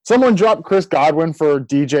Someone dropped Chris Godwin for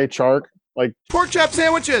DJ Chark. Like pork chop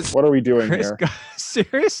sandwiches. What are we doing here?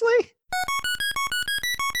 Seriously?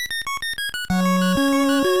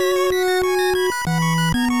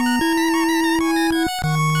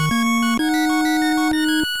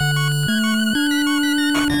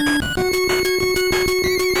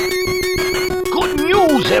 Good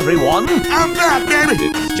news, everyone. I'm back, baby.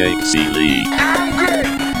 It's Jake Seeley. I'm great.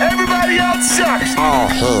 Everybody else sucks. Oh,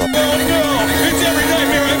 no. It's every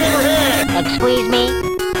nightmare I've ever had. Excuse me?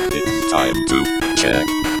 It's time to check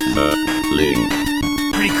the link.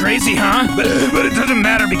 Pretty crazy, huh? But it doesn't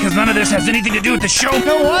matter because none of this has anything to do with the show. You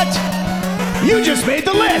know what? You just made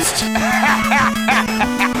the list.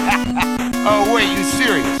 Oh, wait, you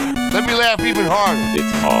serious? Let me laugh even harder.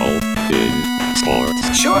 It's all in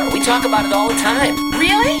sports. Sure, we talk about it all the time.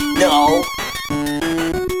 Really? No.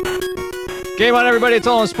 Game on, everybody. It's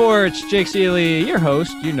All in Sports. Jake Seeley, your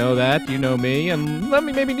host. You know that. You know me. And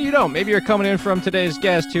maybe you don't. Maybe you're coming in from today's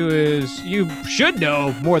guest who is, you should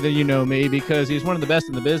know more than you know me because he's one of the best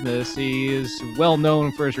in the business. He is well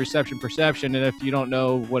known for his reception perception. And if you don't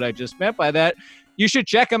know what I just meant by that, you should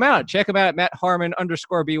check him out. Check him out at Matt Harmon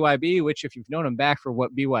 _BYB, which if you've known him back for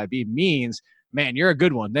what BYB means, man, you're a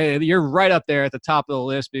good one. You're right up there at the top of the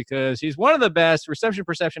list because he's one of the best. Reception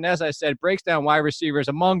perception, as I said, breaks down wide receivers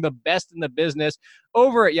among the best in the business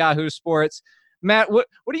over at Yahoo Sports. Matt, what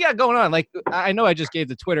do you got going on? Like, I know I just gave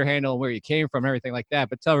the Twitter handle and where you came from and everything like that,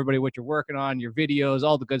 but tell everybody what you're working on, your videos,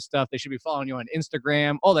 all the good stuff. They should be following you on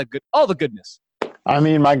Instagram, all the goodness. I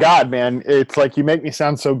mean, my God, man, it's like you make me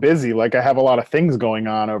sound so busy. Like I have a lot of things going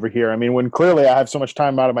on over here. I mean, when clearly I have so much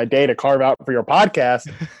time out of my day to carve out for your podcast,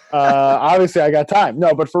 obviously I got time.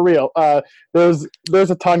 No, but for real, there's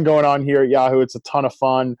a ton going on here at Yahoo. It's a ton of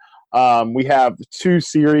fun. We have 2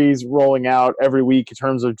 series rolling out every week in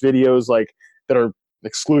terms of videos like that are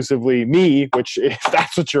exclusively me, which if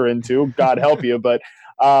that's what you're into, God help you. But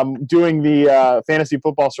doing the Fantasy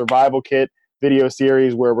Football Survival Kit video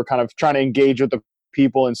series where we're kind of trying to engage with the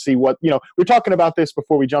people and see what, we're talking about this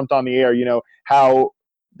before we jumped on the air, how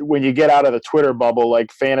when you get out of the Twitter bubble,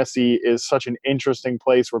 like fantasy is such an interesting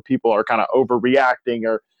place where people are kind of overreacting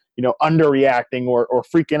or, underreacting or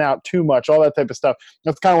freaking out too much, all that type of stuff.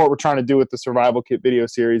 That's kind of what we're trying to do with the Survival Kit video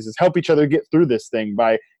series is help each other get through this thing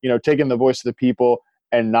by, taking the voice of the people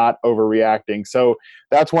and not overreacting. So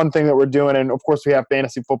that's one thing that we're doing. And of course we have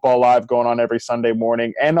Fantasy Football Live going on every Sunday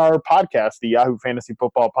morning and our podcast, the Yahoo Fantasy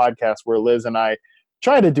Football Podcast, where Liz and I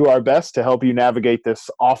try to do our best to help you navigate this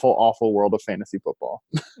awful, awful world of fantasy football.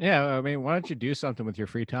 Yeah. I mean, why don't you do something with your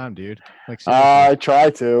free time, dude? Like, I try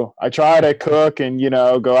to cook and,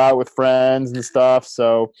 go out with friends and stuff.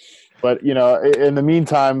 So, but in the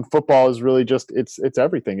meantime, football is really just, it's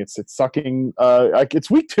everything. It's sucking, it's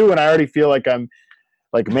week 2 and I already feel like I'm,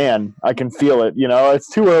 like, man, I can feel it. It's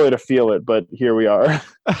too early to feel it, but here we are.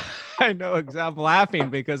 I know exactly. I'm laughing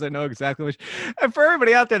because I know exactly what. And for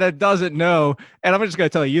everybody out there that doesn't know, and I'm just going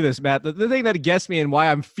to tell you this, Matt, the thing that gets me and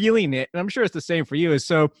why I'm feeling it, and I'm sure it's the same for you, is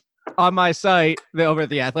so on my site, over at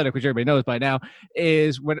The Athletic, which everybody knows by now,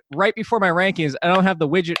 is when right before my rankings, I don't have the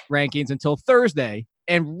widget rankings until Thursday.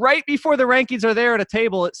 And right before the rankings are there at a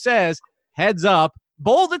table, it says, heads up,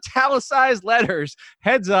 bold italicized letters,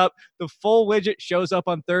 heads up, the full widget shows up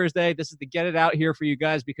on Thursday. This is to get it out here for you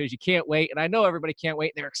guys because you can't wait. And I know everybody can't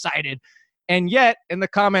wait. They're excited. And yet, in the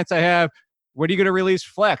comments I have, when are you going to release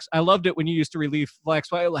Flex? I loved it when you used to release Flex.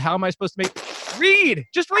 How am I supposed to read?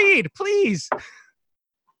 Just read, please.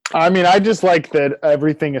 I mean, I just like that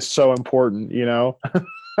everything is so important,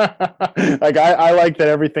 Like I like that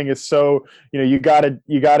everything is so, you gotta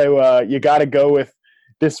go with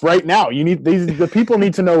this right now. The people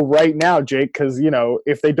need to know right now, Jake, because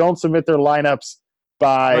if they don't submit their lineups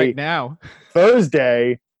by right now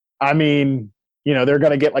Thursday, I mean, they're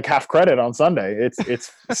gonna get like half credit on Sunday.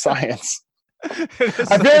 It's science. I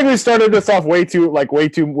feel like we started this off way too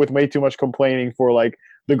much complaining for like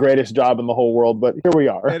the greatest job in the whole world, but here we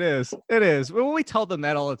are. It is. Well, we tell them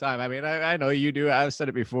that all the time. I mean, I know you do. I've said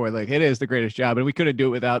it before. Like, it is the greatest job, and we couldn't do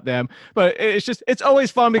it without them. But it's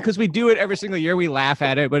always fun because we do it every single year. We laugh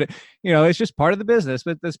at it, but it's just part of the business.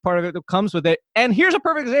 But this part of it that comes with it. And here's a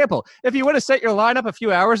perfect example. If you would have set your lineup a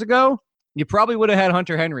few hours ago, you probably would have had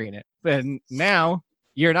Hunter Henry in it. But now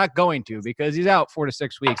you're not going to because he's out 4 to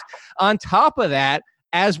 6 weeks. On top of that,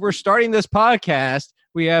 as we're starting this podcast,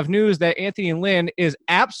 we have news that Anthony Lynn is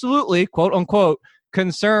absolutely, quote unquote,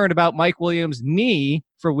 concerned about Mike Williams' knee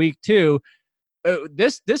for week 2.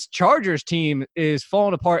 This Chargers team is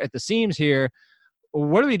falling apart at the seams here.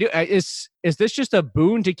 What do we do? Is this just a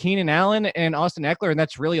boon to Keenan Allen and Austin Eckler, and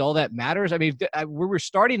that's really all that matters? I mean, we were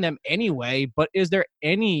starting them anyway, but is there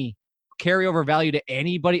any carryover value to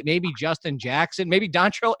anybody. Maybe Justin Jackson, maybe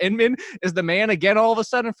Dontrell Inman is the man again all of a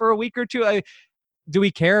sudden for a week or two. Do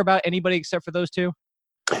we care about anybody except for those two?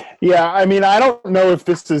 Yeah, I mean, I don't know if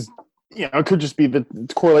this is, it could just be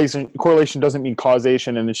that correlation doesn't mean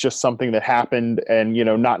causation, and it's just something that happened and,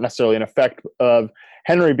 not necessarily an effect of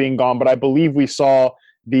Henry being gone. But I believe we saw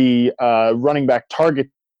the running back target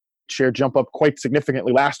share jump up quite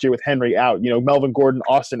significantly last year with Henry out. Melvin Gordon,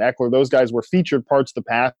 Austin Eckler, those guys were featured parts of the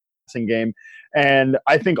passing game. And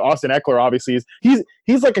I think Austin Eckler obviously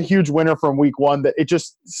he's like a huge winner from week one, that it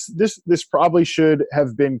just this probably should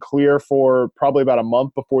have been clear for probably about a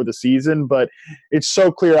month before the season, but it's so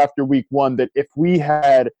clear after week one that if we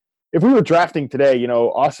were drafting today,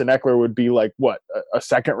 Austin Eckler would be like a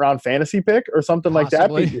second round fantasy pick or something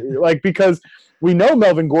Possibly. like that. Like, because we know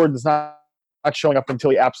Melvin Gordon's not showing up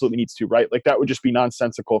until he absolutely needs to, right? Like, that would just be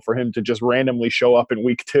nonsensical for him to just randomly show up in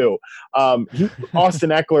week two.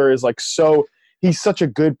 Austin Eckler is he's such a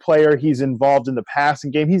good player. He's involved in the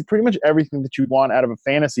passing game. He's pretty much everything that you want out of a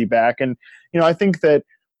fantasy back. And, I think that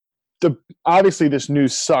obviously this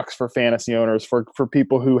news sucks for fantasy owners, for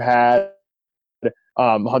people who had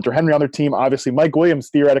Hunter Henry on their team. Obviously, Mike Williams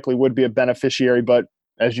theoretically would be a beneficiary, but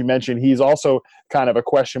as you mentioned, he's also kind of a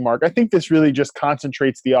question mark. I think this really just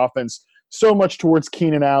concentrates the offense so much towards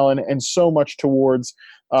Keenan Allen and so much towards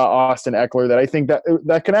Austin Eckler that I think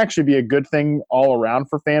that can actually be a good thing all around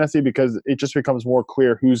for fantasy, because it just becomes more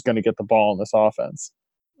clear who's going to get the ball in this offense.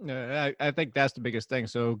 I think that's the biggest thing.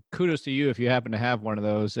 So kudos to you if you happen to have one of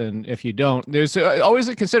those. And if you don't, there's always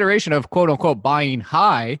a consideration of quote unquote buying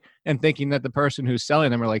high and thinking that the person who's selling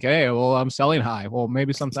them are like, hey, well, I'm selling high. Well,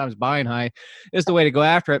 maybe sometimes buying high is the way to go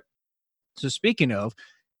after it. So speaking of,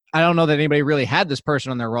 I don't know that anybody really had this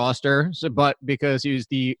person on their roster, but because he was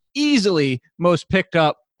the easily most picked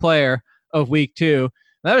up player of week two,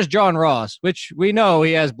 that was John Ross, which we know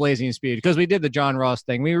he has blazing speed because we did the John Ross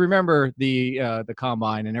thing. We remember the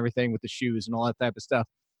combine and everything with the shoes and all that type of stuff.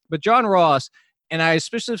 But John Ross, and I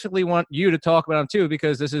specifically want you to talk about him too,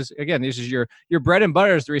 because this is your bread and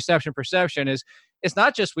butter is the reception perception. It's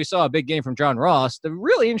not just we saw a big game from John Ross. The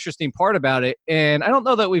really interesting part about it, and I don't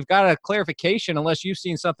know that we've got a clarification unless you've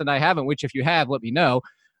seen something I haven't, which if you have, let me know.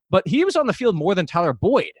 But he was on the field more than Tyler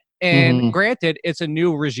Boyd. And granted, it's a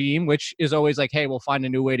new regime, which is always like, hey, we'll find a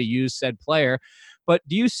new way to use said player. But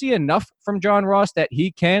do you see enough from John Ross that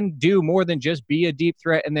he can do more than just be a deep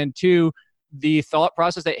threat? And then two, the thought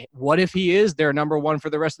process that what if he is their number one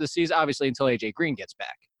for the rest of the season, obviously until AJ Green gets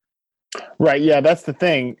back. Right. Yeah, that's the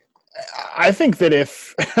thing. I think that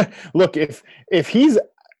if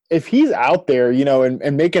he's out there,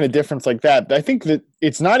 and making a difference like that, I think that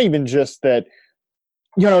it's not even just that,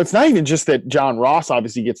 John Ross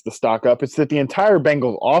obviously gets the stock up. It's that the entire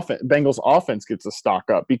Bengals offense gets the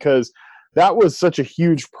stock up, because that was such a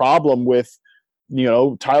huge problem with,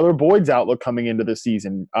 Tyler Boyd's outlook coming into the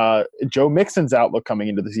season, Joe Mixon's outlook coming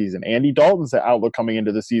into the season, Andy Dalton's outlook coming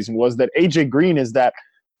into the season, was that AJ Green is that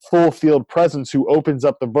full field presence who opens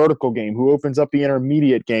up the vertical game, who opens up the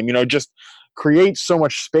intermediate game, just creates so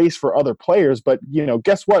much space for other players. But,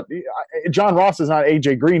 guess what? John Ross is not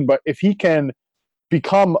AJ Green, but if he can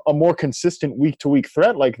become a more consistent week-to-week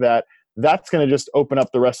threat like that, that's going to just open up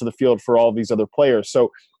the rest of the field for all these other players. So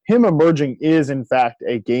him emerging is, in fact,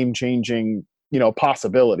 a game-changing,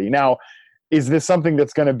 possibility. Now, is this something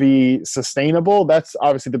that's going to be sustainable? That's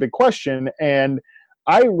obviously the big question. And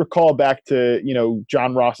I recall back to,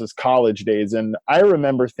 John Ross's college days, and I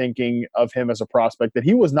remember thinking of him as a prospect that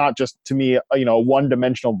he was not just, to me, a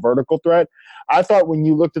one-dimensional vertical threat. I thought when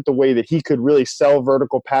you looked at the way that he could really sell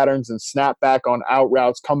vertical patterns and snap back on out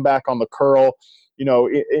routes, come back on the curl,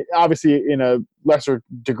 obviously in a lesser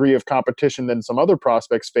degree of competition than some other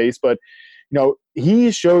prospects face, but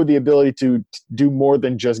he showed the ability to do more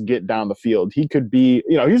than just get down the field. He could be,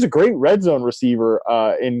 he's a great red zone receiver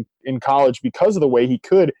in college because of the way he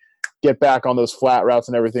could get back on those flat routes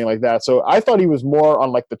and everything like that. So I thought he was more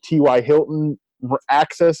on like the T.Y. Hilton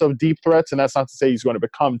access of deep threats, and that's not to say he's going to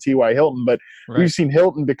become T.Y. Hilton, but We've seen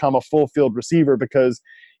Hilton become a full field receiver because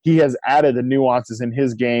he has added the nuances in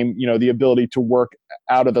his game, the ability to work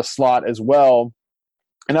out of the slot as well.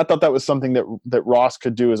 And I thought that was something that Ross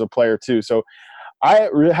could do as a player too. So I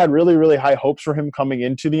had really, really high hopes for him coming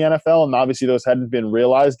into the NFL, and obviously those hadn't been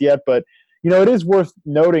realized yet. But, it is worth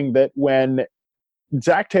noting that when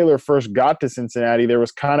Zach Taylor first got to Cincinnati, there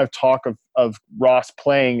was kind of talk of Ross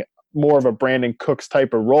playing more of a Brandon Cooks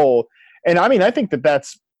type of role. And I mean, I think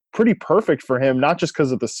that's pretty perfect for him, not just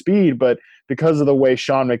because of the speed, but because of the way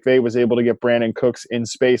Sean McVay was able to get Brandon Cooks in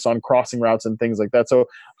space on crossing routes and things like that. So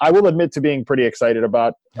I will admit to being pretty excited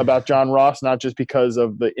about John Ross, not just because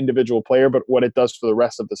of the individual player, but what it does for the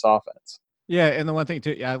rest of this offense. Yeah, and the one thing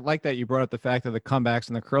too, I like that you brought up the fact that the comebacks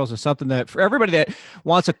and the curls is something that for everybody that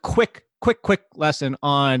wants a quick lesson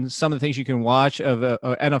on some of the things you can watch of a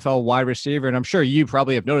NFL wide receiver, and I'm sure you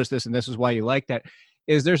probably have noticed this, and this is why you like that,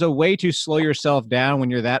 is there's a way to slow yourself down when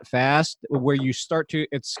you're that fast, where you start to,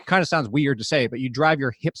 it's kind of sounds weird to say, but you drive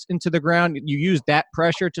your hips into the ground. You use that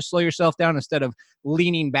pressure to slow yourself down instead of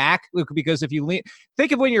leaning back. Because if you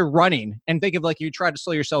think of when you're running and think of like you try to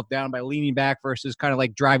slow yourself down by leaning back versus kind of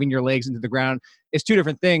like driving your legs into the ground. It's two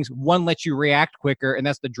different things. One lets you react quicker, and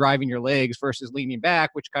that's the driving your legs versus leaning back,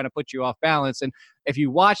 which kind of puts you off balance. And if you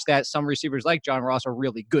watch that, some receivers like John Ross are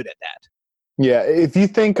really good at that. Yeah, if you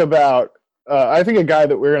think about I think a guy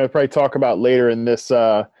that we're going to probably talk about later in this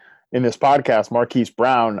podcast, Marquise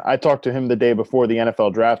Brown. I talked to him the day before the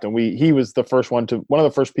NFL draft, and he was one of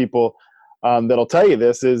the first people that'll tell you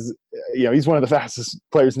this is, he's one of the fastest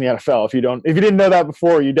players in the NFL. If you didn't know that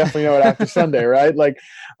before, you definitely know it after Sunday, right?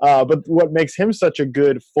 But what makes him such a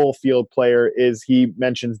good full field player is he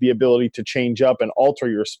mentions the ability to change up and alter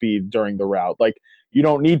your speed during the route. Like, you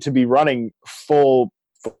don't need to be running full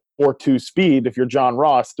 4.2 speed if you're John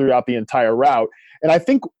Ross throughout the entire route. And I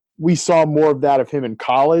think we saw more of that of him in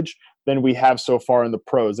college than we have so far in the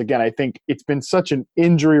pros. Again, I think it's been such an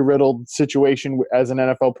injury-riddled situation as an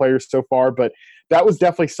NFL player so far, but that was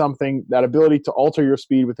definitely something, that ability to alter your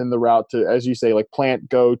speed within the route to, as you say, like plant,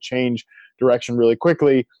 go, change direction really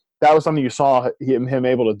quickly. That was something you saw him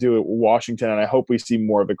able to do at Washington, and I hope we see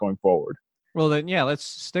more of it going forward. Well, then, yeah, let's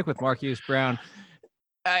stick with Marquise Brown.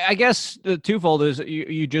 I guess the twofold is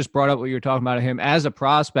you just brought up what you were talking about him as a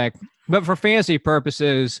prospect, but for fantasy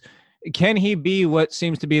purposes, can he be what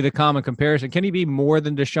seems to be the common comparison? Can he be more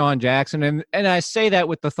than Deshaun Jackson? And I say that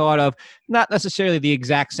with the thought of not necessarily the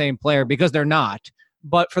exact same player, because they're not,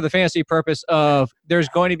 but for the fantasy purpose of there's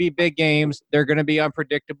going to be big games. They're going to be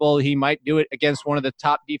unpredictable. He might do it against one of the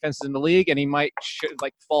top defenses in the league, and he might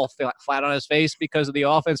fall flat on his face because of the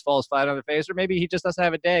offense falls flat on the face, or maybe he just doesn't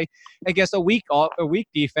have a day against a weak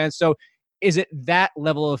defense. So is it that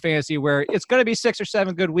level of fantasy where it's going to be 6 or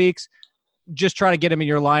 7 good weeks? Just try to get him in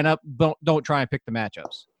your lineup. Don't try and pick the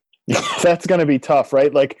matchups. That's going to be tough,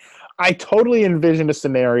 right? Like, I totally envisioned a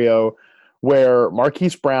scenario where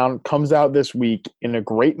Marquise Brown comes out this week in a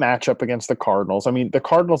great matchup against the Cardinals. I mean, the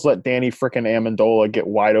Cardinals let Danny frickin' Amendola get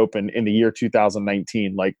wide open in the year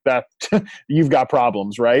 2019. Like that, you've got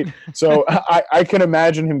problems, right? So I can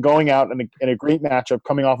imagine him going out in a great matchup,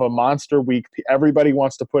 coming off a monster week. Everybody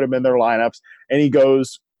wants to put him in their lineups, and he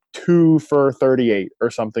goes 2 for 38 or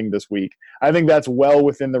something this week. I think that's well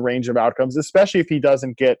within the range of outcomes, especially if he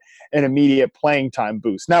doesn't get an immediate playing time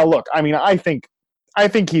boost. Now, look, I mean, I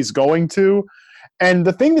think he's going to. And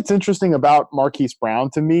the thing that's interesting about Marquise Brown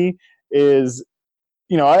to me is,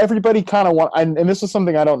 everybody kind of and this is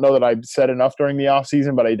something I don't know that I've said enough during the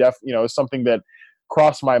offseason, but it's something that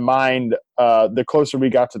crossed my mind the closer we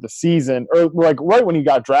got to the season, or like right when he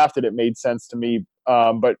got drafted, it made sense to me.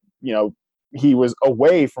 But, he was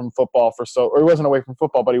away from football or he wasn't away from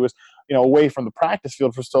football, but he was, away from the practice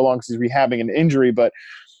field for so long because he's rehabbing an injury. But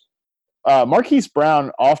Marquise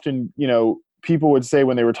Brown often, people would say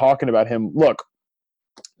when they were talking about him, look,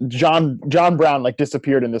 John Brown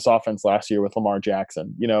disappeared in this offense last year with Lamar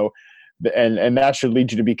Jackson, and that should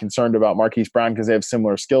lead you to be concerned about Marquise Brown because they have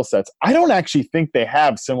similar skill sets. I don't actually think they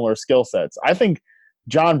have similar skill sets. I think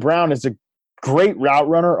John Brown is a great route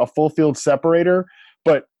runner, a full field separator,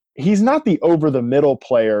 but he's not the over the middle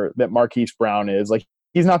player that Marquise Brown is. Like,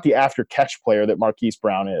 he's not the after catch player that Marquise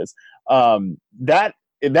Brown is. That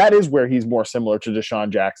is where he's more similar to Deshaun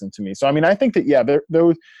Jackson to me. So, I mean, I think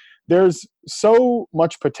that, there's so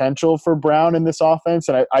much potential for Brown in this offense.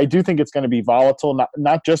 And I do think it's going to be volatile,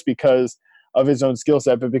 not just because of his own skill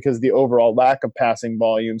set, but because of the overall lack of passing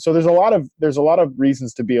volume. So there's a lot of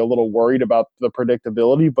reasons to be a little worried about the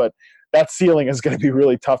predictability, but that ceiling is going to be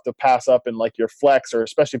really tough to pass up in your flex, or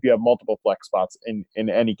especially if you have multiple flex spots in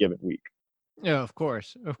any given week. Yeah, of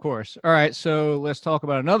course. All right, so let's talk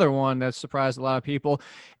about another one that surprised a lot of people.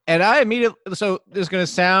 And I immediately, so this is going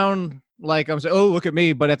to sound like I'm saying, oh, look at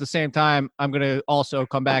me, but at the same time, I'm going to also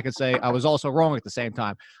come back and say I was also wrong at the same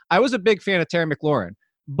time. I was a big fan of Terry McLaurin,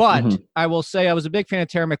 but I will say I was a big fan of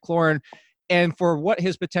Terry McLaurin and for what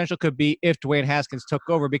his potential could be if Dwayne Haskins took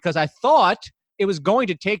over, because I thought it was going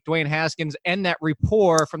to take Dwayne Haskins and that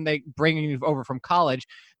rapport from the bringing him over from college.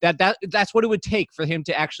 That's what it would take for him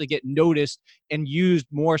to actually get noticed and used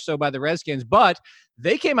more so by the Redskins. But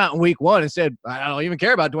they came out in week 1 and said, I don't even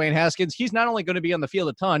care about Dwayne Haskins. He's not only going to be on the field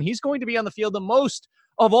a ton, he's going to be on the field the most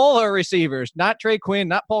of all our receivers, not Trey Quinn,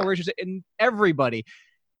 not Paul Richardson, and everybody.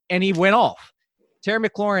 And he went off. Terry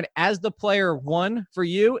McLaurin as the player 1 for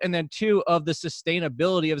you, and then 2 of the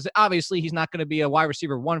sustainability of, obviously he's not going to be a wide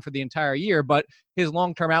receiver 1 for the entire year, but his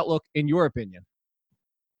long-term outlook in your opinion.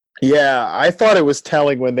 Yeah, I thought it was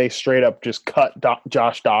telling when they straight up just cut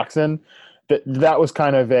Josh Doxson. That was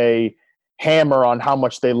kind of a hammer on how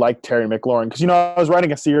much they liked Terry McLaurin. Because, I was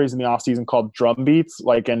writing a series in the offseason called Drum Beats,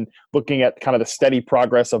 and looking at kind of the steady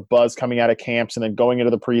progress of buzz coming out of camps and then going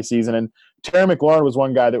into the preseason. And Terry McLaurin was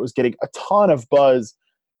one guy that was getting a ton of buzz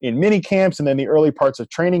in mini camps and then the early parts of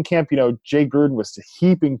training camp. Jay Gruden was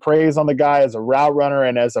heaping praise on the guy as a route runner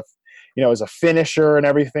and as a finisher and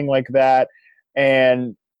everything like that.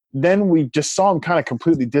 And then we just saw him kind of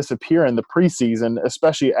completely disappear in the preseason,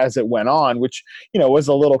 especially as it went on, which, was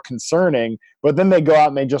a little concerning. But then they go out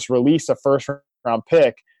and they just release a first-round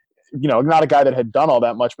pick, not a guy that had done all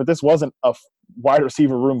that much, but this wasn't a wide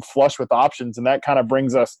receiver room flush with options. And that kind of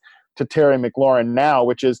brings us to Terry McLaurin now,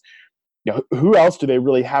 which is, who else do they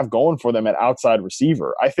really have going for them at outside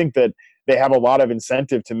receiver? I think that they have a lot of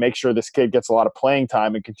incentive to make sure this kid gets a lot of playing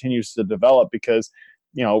time and continues to develop because –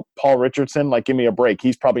 Paul Richardson, give me a break.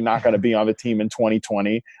 He's probably not going to be on the team in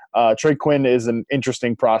 2020. Trey Quinn is an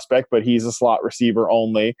interesting prospect, but he's a slot receiver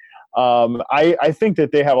only. I think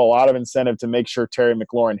that they have a lot of incentive to make sure Terry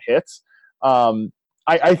McLaurin hits.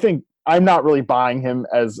 I think I'm not really buying him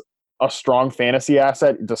as a strong fantasy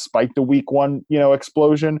asset despite the week 1,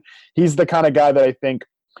 explosion. He's the kind of guy that I think,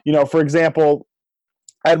 for example,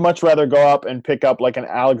 I'd much rather go up and pick up an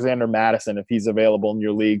Alexander Madison if he's available in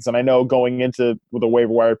your leagues. And I know going into the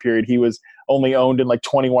waiver wire period, he was only owned in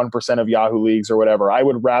 21% of Yahoo leagues or whatever. I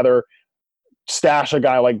would rather stash a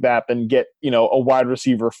guy like that than get, a wide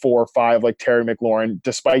receiver 4 or 5 like Terry McLaurin,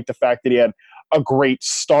 despite the fact that he had a great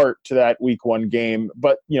start to that week 1 game.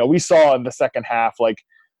 But, we saw in the second half,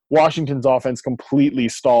 Washington's offense completely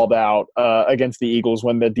stalled out against the Eagles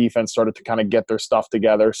when the defense started to kind of get their stuff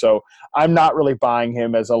together. So I'm not really buying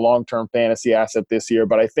him as a long-term fantasy asset this year,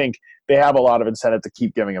 but I think they have a lot of incentive to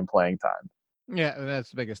keep giving him playing time. Yeah, that's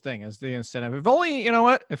the biggest thing is the incentive. If only,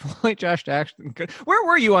 if only Josh Doxson could. Where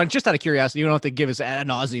were you on, just out of curiosity, you don't have to give us ad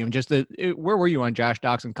nauseum, where were you on Josh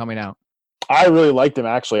Doxson coming out? I really liked him,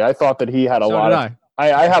 actually. I thought that he had I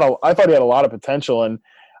thought he had a lot of potential, and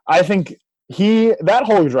I think that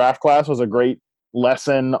whole draft class was a great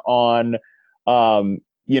lesson on,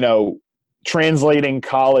 translating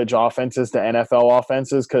college offenses to NFL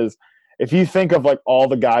offenses. Because if you think of all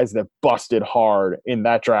the guys that busted hard in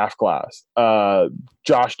that draft class,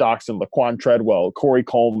 Josh Doxson, Laquan Treadwell, Corey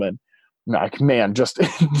Coleman, man, just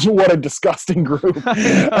what a disgusting group.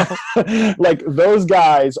 Those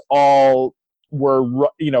guys all were,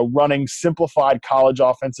 running simplified college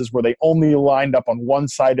offenses where they only lined up on one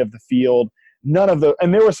side of the field.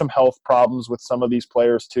 And there were some health problems with some of these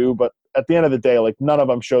players too, but at the end of the day, none of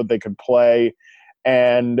them showed they could play.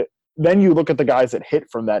 And then you look at the guys that hit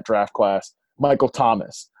from that draft class: Michael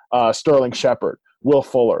Thomas, Sterling Shepard, Will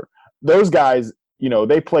Fuller. Those guys,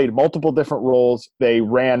 they played multiple different roles. They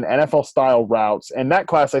ran NFL-style routes. And that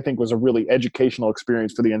class, I think, was a really educational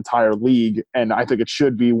experience for the entire league. And I think it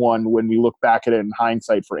should be one when we look back at it in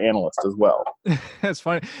hindsight for analysts as well. That's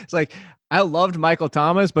funny. It's I loved Michael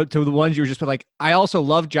Thomas, but to the ones you were just I also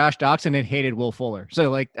loved Josh Doxson and hated Will Fuller. So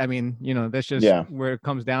that's just where it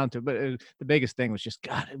comes down to. But the biggest thing was just,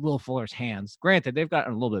 God, Will Fuller's hands. Granted, they've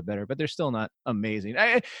gotten a little bit better, but they're still not amazing.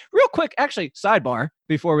 Real quick, actually, sidebar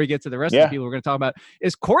before we get to the rest of the people we're going to talk about,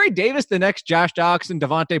 is Corey Davis the next Josh Doxson,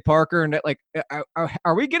 Devontae Parker? And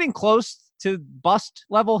are we getting close to bust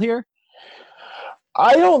level here?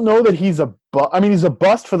 I don't know that he's a he's a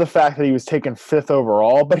bust for the fact that he was taken 5th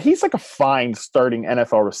overall, but he's a fine starting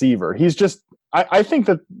NFL receiver. He's just I think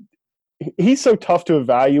that he's so tough to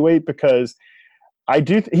evaluate because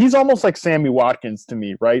he's almost like Sammy Watkins to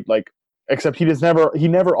me, right? Except he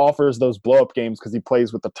never offers those blow-up games because he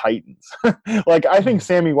plays with the Titans. I think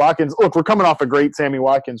Sammy Watkins, look, we're coming off a great Sammy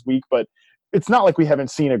Watkins week, but it's not like we haven't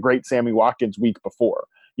seen a great Sammy Watkins week before.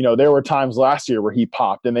 There were times last year where he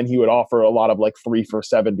popped and then he would offer a lot of 3 for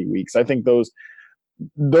 70 weeks. I think those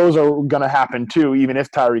are going to happen too, even if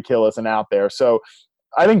Tyreek Hill isn't out there. So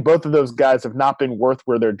I think both of those guys have not been worth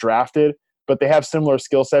where they're drafted, but they have similar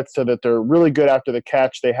skill sets so that they're really good after the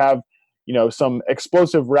catch. They have, some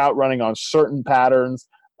explosive route running on certain patterns.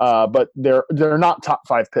 But they're not top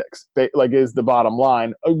 5 picks. Like is the bottom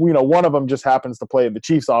line. One of them just happens to play in the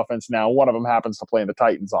Chiefs offense now. One of them happens to play in the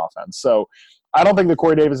Titans offense. So I don't think that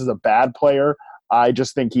Corey Davis is a bad player. I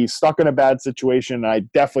just think he's stuck in a bad situation. I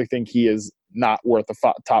definitely think he is not worth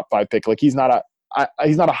a top 5 pick. Like he's not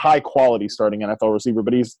a high quality starting NFL receiver,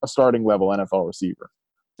 but he's a starting level NFL receiver.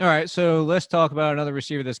 All right, so let's talk about another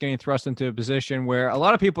receiver that's getting thrust into a position where a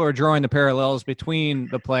lot of people are drawing the parallels between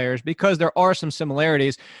the players because there are some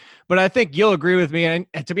similarities. But I think you'll agree with me. And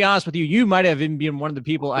to be honest with you, you might have even been one of the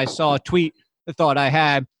people I saw tweet the thought I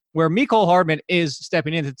had where Mecole Hardman is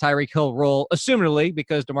stepping into the Tyreek Hill role, assumedly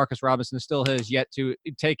because Demarcus Robinson still has yet to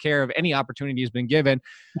take care of any opportunity he's been given.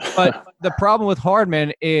 But the problem with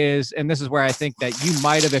Hardman is, and this is where I think that you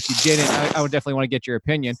might have, if you didn't, I would definitely want to get your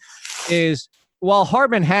opinion, is while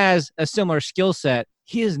Hardman has a similar skill set,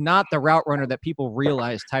 he is not the route runner that people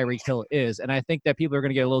realize Tyreek Hill is. And I think that people are going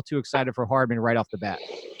to get a little too excited for Hardman right off the bat.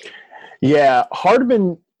 Yeah,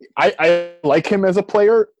 Hardman, I like him as a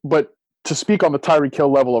player, but to speak on the Tyreek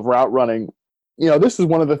Hill level of route running, this is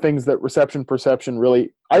one of the things that reception perception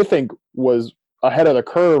really, I think, was ahead of the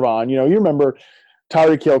curve on. You remember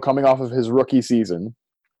Tyreek Hill coming off of his rookie season.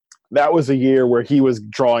 That was a year where he was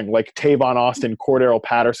drawing like Tavon Austin, Cordero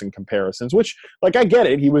Patterson comparisons, which, like, I get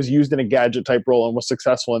it. He was used in a gadget type role and was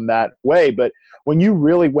successful in that way. But when you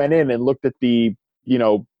really went in and looked at the,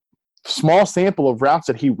 small sample of routes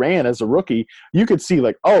that he ran as a rookie, you could see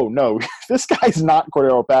like, oh no, this guy's not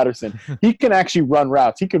Cordero Patterson. He can actually run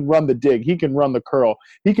routes. He can run the dig. He can run the curl.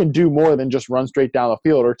 He can do more than just run straight down the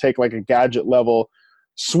field or take like a gadget level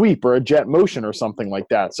sweep or a jet motion or something like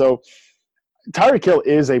that. So Tyreek Hill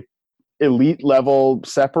is a elite level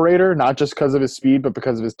separator, not just because of his speed, but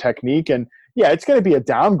because of his technique. And yeah, it's going to be a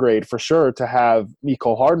downgrade for sure to have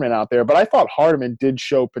Mecole Hardman out there. But I thought Hardman did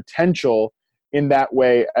show potential in that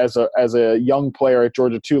way as a young player at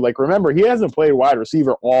Georgia too. Like, remember, he hasn't played wide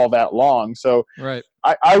receiver all that long. So right.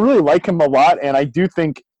 I really like him a lot. And I do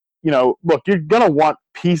think, look, you're going to want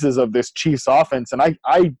pieces of this Chiefs offense. And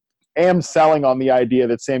I am selling on the idea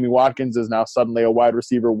that Sammy Watkins is now suddenly a wide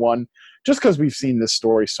receiver 1, just because we've seen this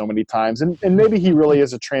story so many times. And maybe he really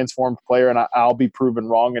is a transformed player, and I'll be proven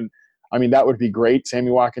wrong. And, I mean, that would be great.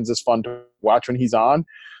 Sammy Watkins is fun to watch when he's on.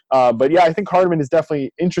 But, yeah, I think Hardman is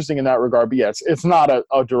definitely interesting in that regard. But, yeah, it's not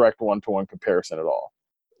a direct one-to-one comparison at all.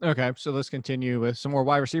 Okay, so let's continue with some more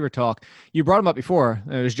wide receiver talk. You brought him up before.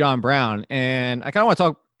 It was John Brown. And I kind of want to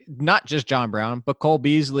talk not just John Brown, but Cole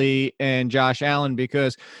Beasley and Josh Allen,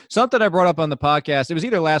 because something I brought up on the podcast, it was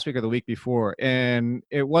either last week or the week before, and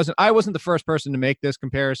I wasn't the first person to make this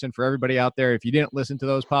comparison for everybody out there. If you didn't listen to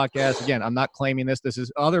those podcasts, again, I'm not claiming this. This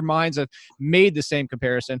is other minds have made the same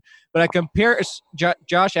comparison, but I compare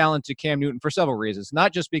Josh Allen to Cam Newton for several reasons,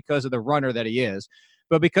 not just because of the runner that he is,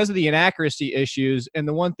 but because of the inaccuracy issues. And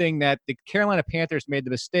the one thing that the Carolina Panthers made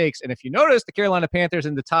the mistakes, and if you notice, the Carolina Panthers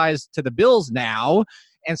and the ties to the Bills now,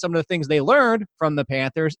 and some of the things they learned from the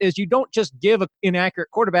Panthers is you don't just give an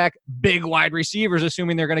inaccurate quarterback big wide receivers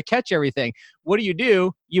assuming they're going to catch everything. What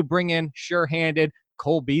do? You bring in sure-handed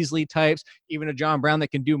Cole Beasley types, even a John Brown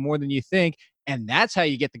that can do more than you think, and that's how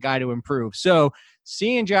you get the guy to improve. So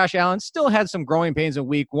seeing Josh Allen still had some growing pains in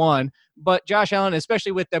week 1, but Josh Allen,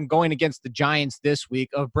 especially with them going against the Giants this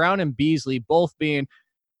week, of Brown and Beasley both being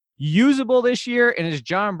usable this year, and is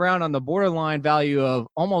John Brown on the borderline value of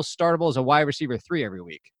almost startable as a wide receiver 3 every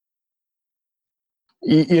week?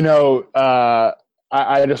 I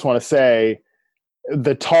just want to say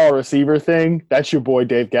the tall receiver thing, that's your boy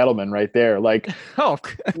Dave Gettleman right there. Like, oh,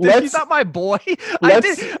 he's not my boy.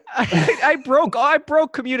 I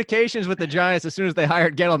broke communications with the Giants as soon as they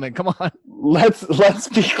hired Gettleman. Come on. Let's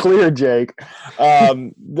be clear, Jake.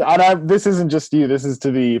 This isn't just you. This is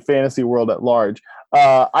to the fantasy world at large.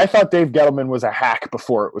 I thought Dave Gettleman was a hack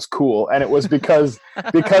before it was cool, and it was because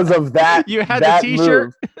of that. You had that the T-shirt,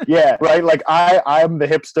 move. Yeah, right. Like I'm the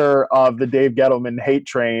hipster of the Dave Gettleman hate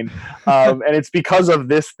train, and it's because of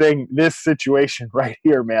this situation right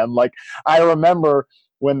here, man. Like, I remember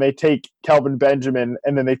when they take Kelvin Benjamin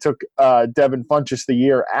and then they took Devin Funchess the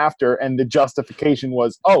year after, and the justification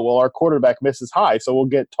was, oh, well, our quarterback misses high, so we'll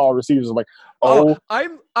get tall receivers. I'm like,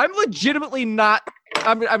 I'm legitimately not.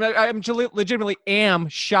 I'm legitimately am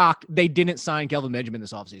shocked they didn't sign Kelvin Benjamin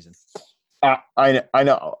this offseason. I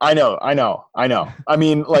know. I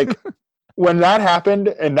mean, like, when that happened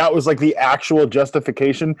and that was like the actual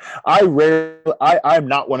justification, I'm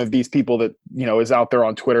not one of these people that, is out there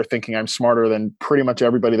on Twitter thinking I'm smarter than pretty much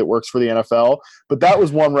everybody that works for the NFL. But that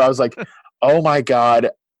was one where I was like, oh my God,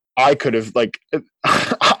 I could have, like,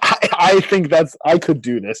 I think I could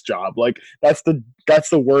do this job. Like that's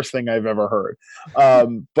the worst thing I've ever heard.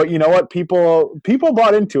 But you know what? People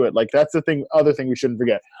bought into it. Like that's other thing we shouldn't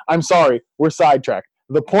forget. I'm sorry, we're sidetracked.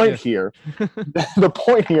 The point here,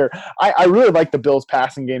 I really like the Bills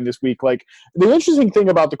passing game this week. Like the interesting thing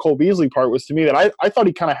about the Cole Beasley part was to me that I thought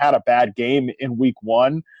he kind of had a bad game in week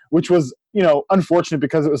 1, which was, unfortunate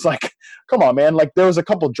because it was like, come on, man. Like there was a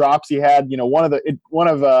couple drops he had, one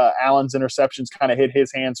of Allen's interceptions kind of hit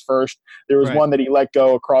his hands first. There was one that he let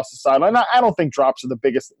go across the sideline. I don't think drops are the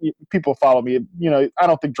biggest. People follow me. I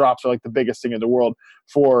don't think drops are like the biggest thing in the world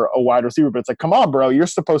for a wide receiver, but it's like, come on, bro, you're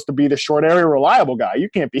supposed to be the short area reliable guy. You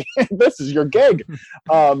can't be, this is your gig.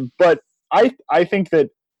 But I think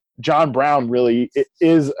that John Brown really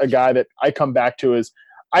is a guy that I come back to as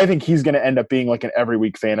I think he's going to end up being like an every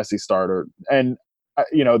week fantasy starter. And,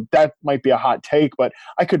 that might be a hot take, but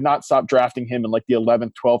I could not stop drafting him in like the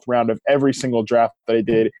 11th, 12th round of every single draft that I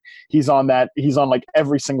did. He's on like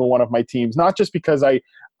every single one of my teams, not just because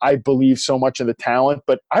I believe so much in the talent,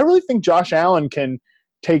 but I really think Josh Allen can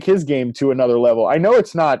take his game to another level. I know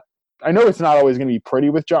it's not always going to be pretty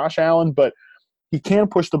with Josh Allen, but he can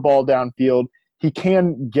push the ball downfield. He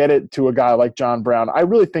can get it to a guy like John Brown. I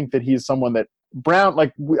really think that he's someone that Brown,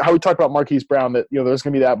 like how we talked about Marquise Brown, that there's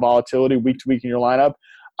going to be that volatility week to week in your lineup.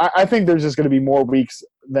 I think there's just going to be more weeks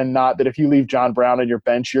than not that if you leave John Brown on your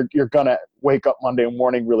bench, you're going to wake up Monday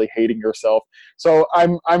morning really hating yourself. So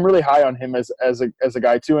I'm really high on him as a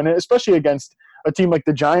guy too, and especially against a team like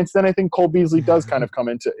the Giants. Then I think Cole Beasley does kind of come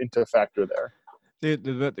into a factor there.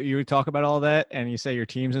 Dude, you talk about all that and you say your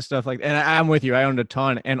teams and stuff like that. And I'm with you. I owned a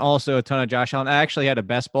ton and also a ton of Josh Allen. I actually had a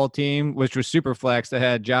best ball team, which was super flex that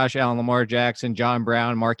had Josh Allen, Lamar Jackson, John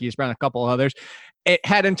Brown, Marquise Brown, a couple others. It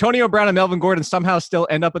had Antonio Brown and Melvin Gordon somehow still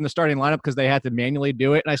end up in the starting lineup because they had to manually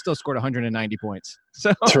do it. And I still scored 190 points.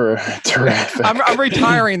 So terrific. I'm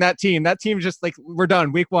retiring that team. That team's just like, we're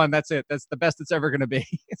done. Week 1. That's it. That's the best it's ever going to be.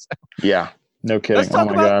 So, yeah. No kidding. Oh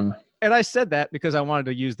my God. And I said that because I wanted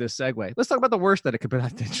to use this segue. Let's talk about the worst that it could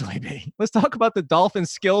potentially be. Let's talk about the Dolphins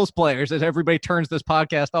skills players as everybody turns this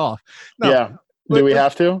podcast off. No, yeah. Do we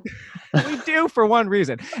have to? We do for one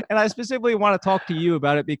reason. And I specifically want to talk to you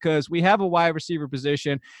about it because we have a wide receiver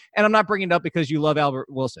position. And I'm not bringing it up because you love Albert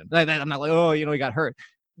Wilson. I'm not like, oh, he got hurt.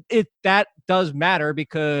 That does matter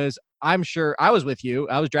because I'm sure I was with you.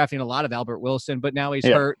 I was drafting a lot of Albert Wilson, but now he's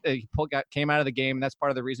hurt. He came out of the game. And that's part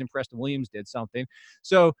of the reason Preston Williams did something.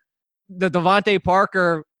 So the Devontae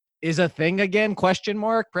Parker is a thing again, ? Preston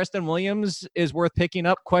Williams is worth picking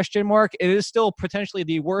up, ? It is still potentially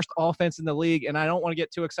the worst offense in the league, and I don't want to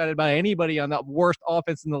get too excited about anybody on that worst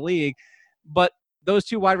offense in the league. But those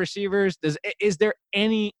two wide receivers, is there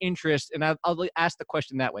any interest? And I'll ask the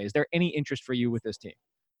question that way. Is there any interest for you with this team?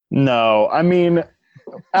 No. I mean,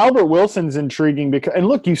 Albert Wilson's intriguing because, and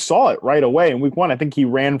look, you saw it right away in week 1. I think he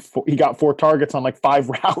got 4 targets on like 5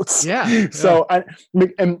 routes. Yeah. So,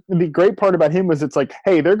 and the great part about him was it's like,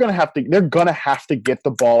 hey, they're gonna have to get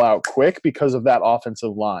the ball out quick because of that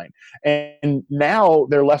offensive line. And now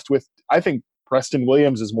they're left with, I think Preston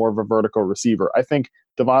Williams is more of a vertical receiver. I think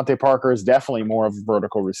Devontae Parker is definitely more of a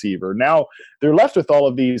vertical receiver. Now they're left with all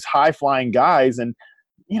of these high flying guys, and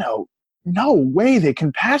no way they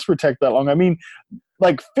can pass protect that long. I mean,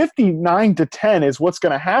 like 59-10 is what's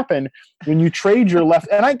going to happen when you trade your left.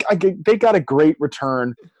 And they got a great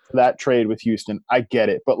return for that trade with Houston. I get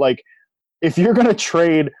it. But like, if you're going to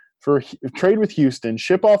trade with Houston,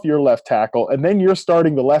 ship off your left tackle, and then you're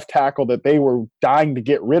starting the left tackle that they were dying to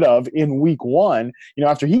get rid of in week 1,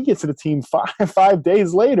 after he gets to the team 5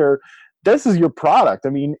 days later, this is your product.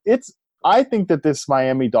 I mean, I think that this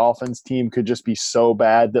Miami Dolphins team could just be so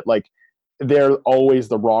bad that like, they're always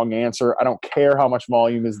the wrong answer. I don't care how much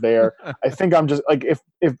volume is there. I think I'm just like,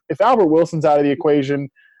 if Albert Wilson's out of the equation,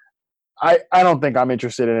 I don't think I'm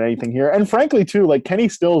interested in anything here. And frankly too, like Kenny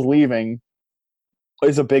Stills leaving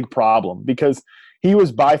is a big problem because he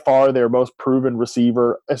was by far their most proven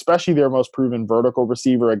receiver, especially their most proven vertical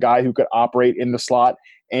receiver, a guy who could operate in the slot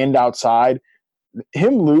and outside.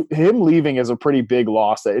 Him leaving is a pretty big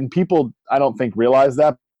loss, and people I don't think realize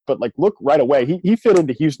that. But like, look right away, he fit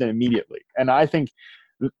into Houston immediately, and I think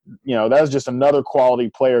that was just another quality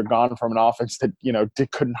player gone from an offense that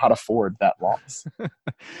could not afford that loss.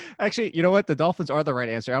 Actually, you know what? The Dolphins are the right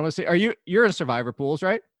answer. I want to say, you're in survivor pools,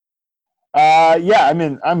 right? Yeah,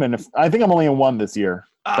 I think I'm only in 1 this year.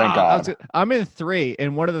 Thank God. I'm in 3,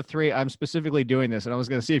 and one of the 3, I'm specifically doing this, and I was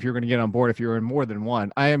going to see if you're going to get on board if you're in more than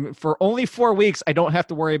one. I am for only 4 weeks. I don't have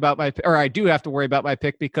to worry about I do have to worry about my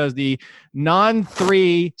pick because the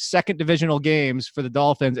non-3 second divisional games for the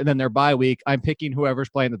Dolphins and then their bye week, I'm picking whoever's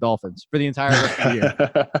playing the Dolphins for the entire rest of the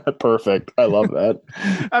year. Perfect. I love that.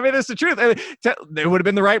 I mean, it's the truth. It would have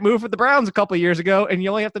been the right move with the Browns a couple of years ago, and you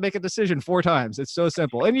only have to make a decision 4 times. It's so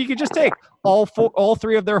simple, and you can just take all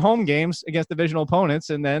 3 of their home games against divisional opponents,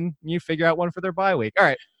 and then you figure out one for their bye week. All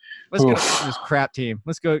right, let's get to this crap team.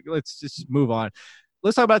 Let's just move on.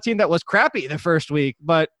 Let's talk about a team that was crappy the first week,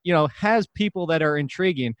 but has people that are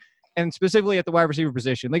intriguing, and specifically at the wide receiver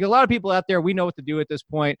position. Like a lot of people out there, we know what to do at this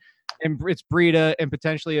point, and it's Breida and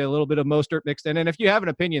potentially a little bit of Mostert mixed in. And if you have an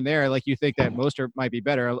opinion there, like you think that Mostert might be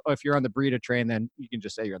better, if you're on the Breida train, then you can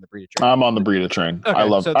just say you're on the Breida train. I'm on the Breida train.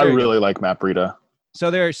 Okay, I really like Matt Breida. So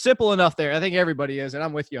they're simple enough there. I think everybody is, and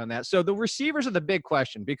I'm with you on that. So the receivers are the big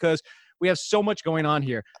question because we have so much going on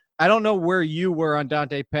here. I don't know where you were on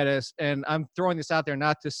Dante Pettis, and I'm throwing this out there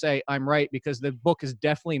not to say I'm right because the book is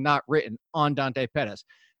definitely not written on Dante Pettis.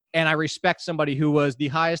 And I respect somebody who was the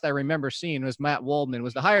highest I remember seeing was Matt Waldman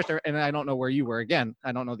was the highest, and I don't know where you were. Again,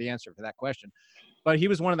 I don't know the answer for that question. But he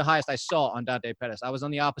was one of the highest I saw on Dante Pettis. I was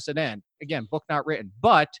on the opposite end. Again, book not written.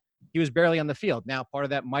 But he was barely on the field. Now, part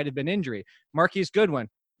of that might have been injury. Marquise Goodwin.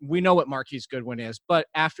 We know what Marquise Goodwin is. But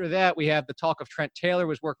after that, we have the talk of Trent Taylor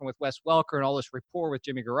was working with Wes Welker and all this rapport with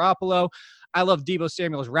Jimmy Garoppolo. I love Deebo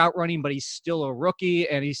Samuel's route running, but he's still a rookie,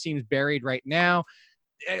 and he seems buried right now.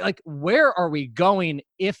 Like, where are we going,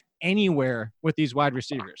 if anywhere, with these wide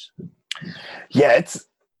receivers? Yeah,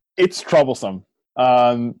 it's troublesome.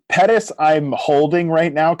 Pettis, I'm holding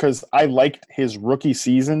right now because I liked his rookie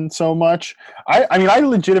season so much. I mean, I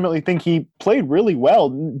legitimately think he played really well,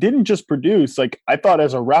 didn't just produce. Like, I thought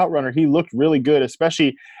as a route runner, he looked really good,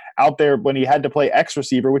 especially out there when he had to play X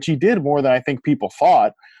receiver, which he did more than I think people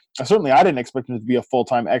thought. Certainly, I didn't expect him to be a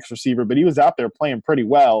full-time X receiver, but he was out there playing pretty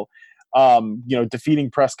well.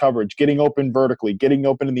 Defeating press coverage, getting open vertically, getting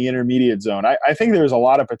open in the intermediate zone. I think there's a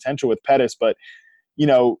lot of potential with Pettis, but,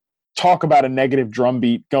 talk about a negative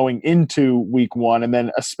drumbeat going into week 1. And then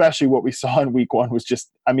especially what we saw in week 1 was just,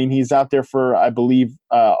 I mean, he's out there for, I believe,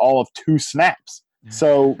 all of 2 snaps.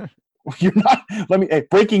 So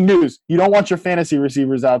breaking news. You don't want your fantasy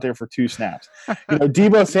receivers out there for 2 snaps.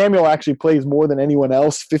 Deebo Samuel actually plays more than anyone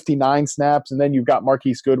else, 59 snaps. And then you've got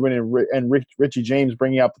Marquise Goodwin and Richie James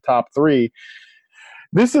bringing out the top 3.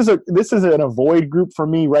 This is an avoid group for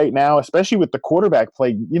me right now, especially with the quarterback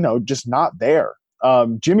play, just not there.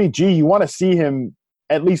 Jimmy G, you want to see him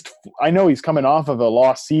at least. I know he's coming off of a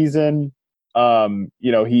lost season.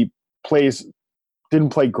 He didn't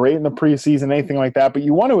play great in the preseason, anything like that, but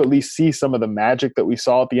you want to at least see some of the magic that we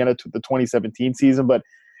saw at the end of the 2017 season, but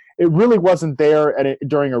it really wasn't there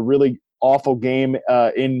during a really awful game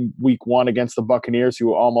in week 1 against the Buccaneers,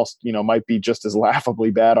 who almost, might be just as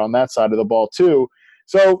laughably bad on that side of the ball too.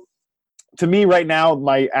 So to me right now,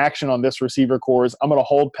 my action on this receiver core is I'm going to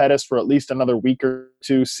hold Pettis for at least another week or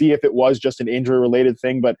 2, see if it was just an injury-related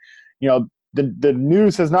thing. But, the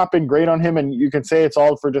news has not been great on him, and you can say it's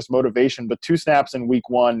all for just motivation. But 2 snaps in week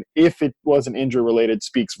 1, if it wasn't injury-related,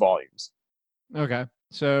 speaks volumes. Okay.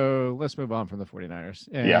 So let's move on from the 49ers.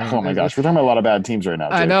 Yeah. Oh, my gosh. We're talking about a lot of bad teams right now,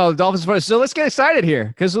 too. I know. The Dolphins. So let's get excited here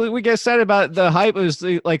because we get excited about the hype. It was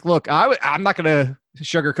like, look, I'm not going to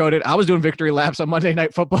sugarcoat it. I was doing victory laps on Monday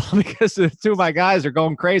Night Football because the 2 of my guys are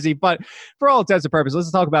going crazy. But for all intents and purposes,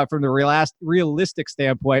 let's talk about it from the realistic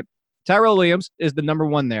standpoint. Tyrell Williams is the number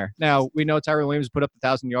 1 there. Now, we know Tyrell Williams put up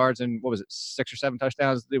 1,000 yards and 6 or 7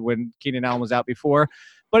 touchdowns when Keenan Allen was out before.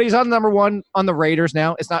 But he's on number 1 on the Raiders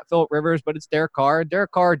now. It's not Phillip Rivers, but it's Derek Carr.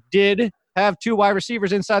 Derek Carr did have 2 wide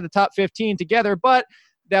receivers inside the top 15 together, but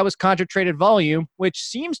that was concentrated volume, which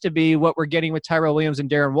seems to be what we're getting with Tyrell Williams and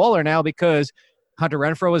Darren Waller now because Hunter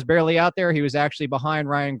Renfrow was barely out there. He was actually behind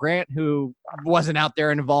Ryan Grant, who wasn't out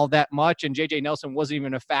there and involved that much, and J.J. Nelson wasn't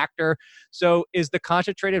even a factor. So is the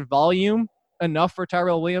concentrated volume enough for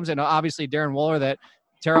Tyrell Williams and obviously Darren Waller that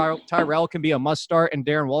Tyrell can be a must-start and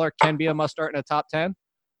Darren Waller can be a must-start in a top 10?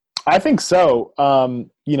 I think so.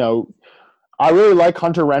 I really like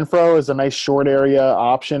Hunter Renfrow as a nice short area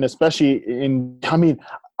option, especially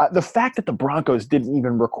the fact that the Broncos didn't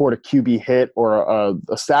even record a QB hit or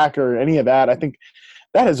a sack or any of that, I think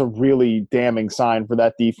that is a really damning sign for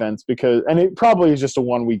that defense and it probably is just a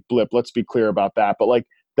 1-week blip. Let's be clear about that. But like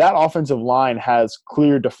that offensive line has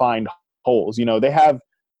clear defined holes. They have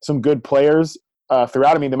some good players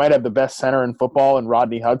throughout. I mean, they might have the best center in football in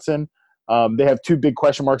Rodney Hudson. They have 2 big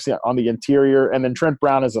question marks on the interior, and then Trent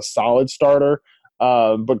Brown is a solid starter.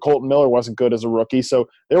 But Colton Miller wasn't good as a rookie. So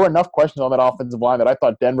there were enough questions on that offensive line that I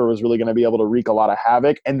thought Denver was really going to be able to wreak a lot of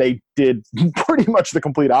havoc, and they did pretty much the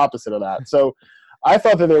complete opposite of that. So I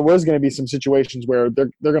thought that there was going to be some situations where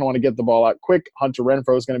they're going to want to get the ball out quick. Hunter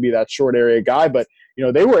Renfrow is going to be that short area guy, but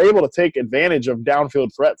they were able to take advantage of downfield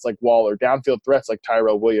threats like Waller, downfield threats like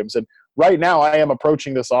Tyrell Williams. And right now I am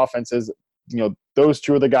approaching this offense as, those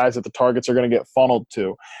two are the guys that the targets are going to get funneled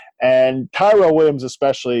to. And Tyrell Williams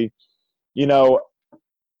especially,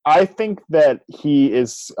 I think that he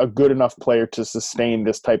is a good enough player to sustain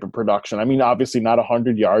this type of production. I mean, obviously not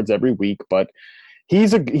 100 yards every week, but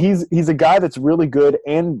he's a guy that's really good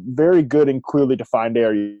and very good in clearly defined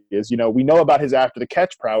areas. We know about his after the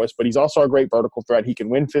catch prowess, but he's also a great vertical threat. He can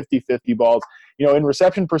win 50-50 balls. In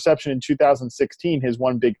reception perception in 2016, his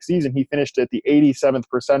one big season, he finished at the 87th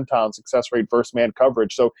percentile in success rate versus man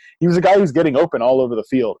coverage. So he was a guy who's getting open all over the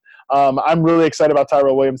field. I'm really excited about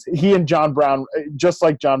Tyrell Williams. He and John Brown, just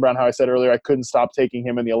like John Brown, how I said earlier, I couldn't stop taking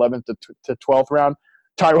him in the 11th to 12th round.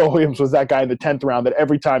 Tyrell Williams was that guy in the 10th round that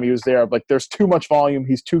every time he was there, like, there's too much volume.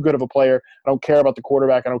 He's too good of a player. I don't care about the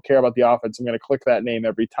quarterback. I don't care about the offense. I'm going to click that name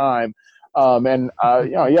every time.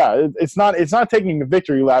 It's not taking a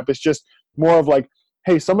victory lap. It's just more of like,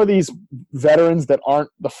 hey, some of these veterans that aren't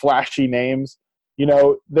the flashy names,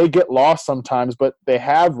 they get lost sometimes, but they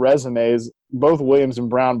have resumes. Both Williams and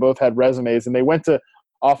Brown both had resumes, and they went to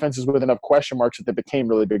offenses with enough question marks that they became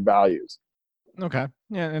really big values. Okay.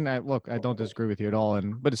 Yeah, and I don't disagree with you at all,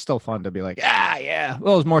 but it's still fun to be like, yeah.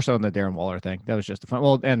 Well, it was more so than the Darren Waller thing. That was just fun.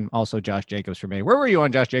 Well, and also Josh Jacobs for me. Where were you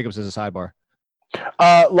on Josh Jacobs as a sidebar?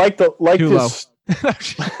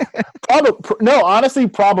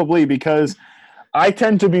 Probably because I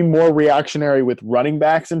tend to be more reactionary with running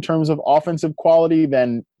backs in terms of offensive quality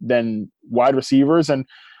than wide receivers, and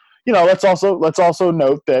let's also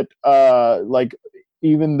note that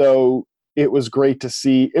even though it was great to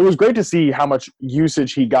see how much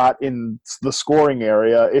usage he got in the scoring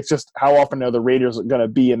area. It's just how often are the Raiders going to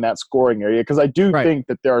be in that scoring area? Because I do think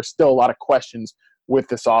that there are still a lot of questions with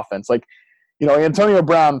this offense. Like, Antonio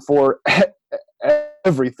Brown, for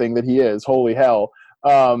everything that he is, holy hell,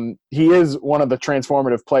 he is one of the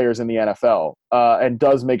transformative players in the NFL, and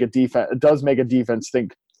does make a defense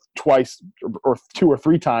think twice or two or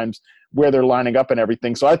three times where they're lining up and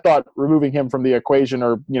everything. So I thought removing him from the equation,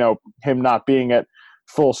 or him not being at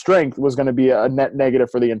full strength, was going to be a net negative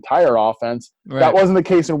for the entire offense. Right. That wasn't the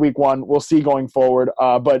case in week one. We'll see going forward.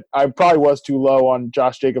 But I probably was too low on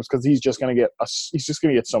Josh Jacobs because he's just going to get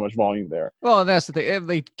so much volume there. Well, that's the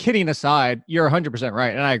thing. Kidding aside, you're 100%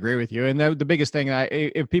 right, and I agree with you. And the biggest thing,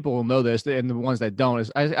 if people will know this, and the ones that don't,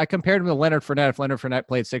 is I compared him to Leonard Fournette. If Leonard Fournette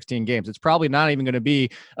played 16 games, it's probably not even going to be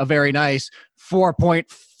a very nice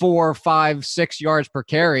 4.456 yards per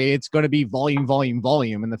carry. It's going to be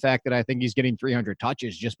volume. And the fact that I think he's getting 300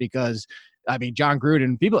 touches just because, John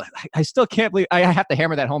Gruden, people, I still can't believe, I have to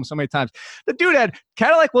hammer that home so many times. The dude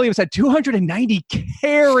Cadillac Williams had 290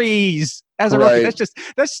 carries as a rookie.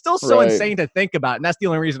 That's still so insane to think about. And that's the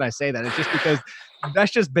only reason I say that. It's just because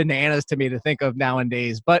that's just bananas to me to think of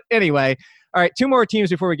nowadays. But anyway, all right, two more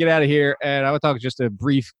teams before we get out of here. And I will talk just a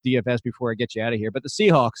brief DFS before I get you out of here. But the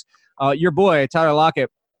Seahawks, your boy, Tyler Lockett,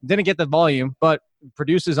 didn't get the volume, but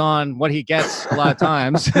produces on what he gets a lot of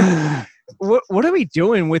times. What are we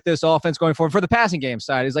doing with this offense going forward for the passing game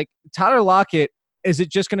side? Is like Tyler Lockett, is it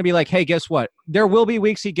just going to be like, hey, guess what? There will be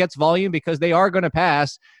weeks he gets volume because they are going to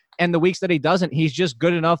pass. And the weeks that he doesn't, he's just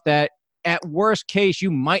good enough that at worst case, you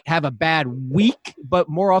might have a bad week, but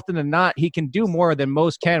more often than not, he can do more than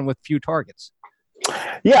most can with few targets.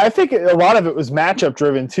 Yeah, I think a lot of it was matchup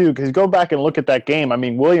driven too, because go back and look at that game.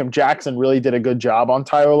 William Jackson really did a good job on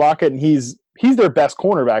Tyler Lockett, and he's their best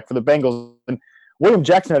cornerback for the Bengals. And William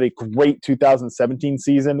Jackson had a great 2017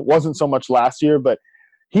 season. Wasn't so much last year, but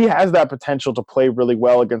he has that potential to play really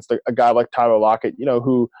well against a guy like Tyler Lockett,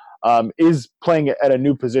 who is playing at a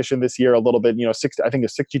new position this year a little bit, I think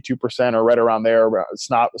it's 62% or right around there,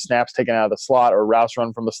 snaps taken out of the slot or routes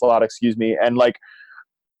run from the slot, And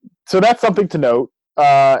so that's something to note.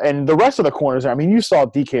 And the rest of the corners, you saw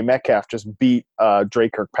DK Metcalf just beat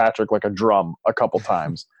Dre Kirkpatrick like a drum a couple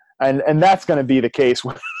times. And that's going to be the case.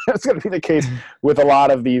 That's going to be the case with a lot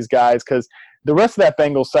of these guys because the rest of that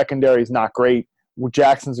Bengals secondary is not great.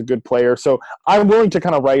 Jackson's a good player. So I'm willing to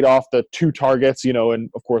kind of write off the two targets, and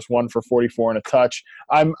of course one for 44 and a touch.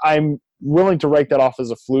 I'm willing to write that off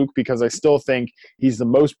as a fluke because I still think he's the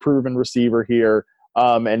most proven receiver here,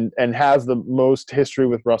 and has the most history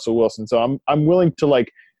with Russell Wilson. So I'm willing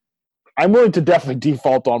to definitely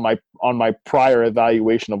default on my prior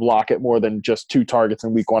evaluation of Lockett more than just two targets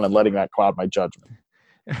in week one and letting that cloud my judgment.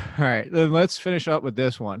 All right, then let's finish up with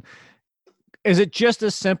this one. is it just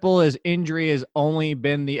as simple as injury has only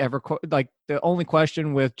been the only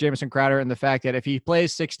question with Jamison Crowder, and the fact that if he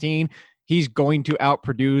plays 16, he's going to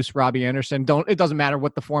outproduce Robbie Anderson? It doesn't matter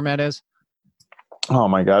what the format is. Oh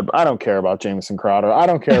my God. I don't care about Jamison Crowder. I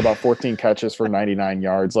don't care about 14 catches for 99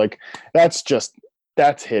 yards. Like that's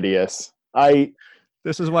hideous.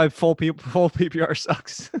 This is why full PPR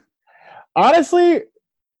sucks. Honestly,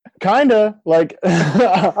 kinda like,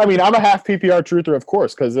 I mean, I'm a half PPR truther, of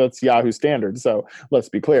course, because that's Yahoo standard. So let's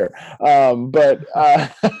be clear. But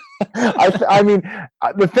I mean,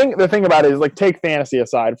 the thing about it is, like, take fantasy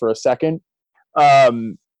aside for a second.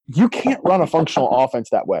 You can't run a functional offense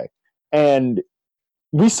that way. And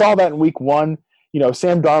we saw that in week 1. You know,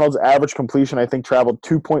 Sam Darnold's average completion, I think, traveled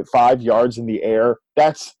 2.5 yards in the air.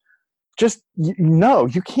 That's just, no,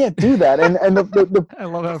 you can't do that. And the I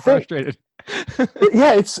love how frustrated.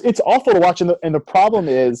 Yeah, it's awful to watch. And the problem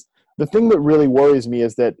is, the thing that really worries me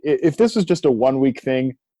is that if this was just a 1 week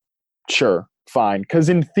thing, sure, fine. Because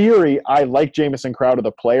in theory, I like Jamison Crowder,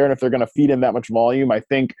 the player. And if they're going to feed him that much volume, I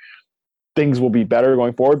think things will be better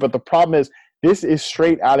going forward. But the problem is, this is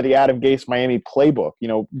straight out of the Adam Gase Miami playbook. You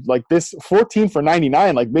know, like this 14 for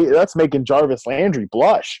 99, like that's making Jarvis Landry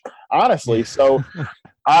blush, honestly. So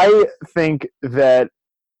I think that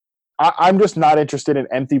I'm just not interested in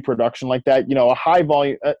empty production like that. You know, a high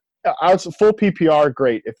volume, full PPR,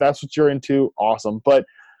 great. If that's what you're into, awesome. But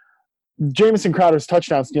Jamison Crowder's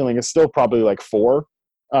touchdown stealing is still probably like 4.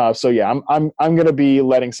 So yeah, I'm going to be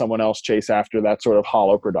letting someone else chase after that sort of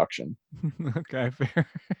hollow production. Okay,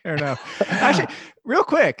 fair enough. Actually, real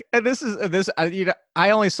quick, and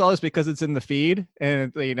I only saw this because it's in the feed,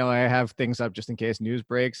 and I have things up just in case news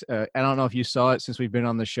breaks. I don't know if you saw it since we've been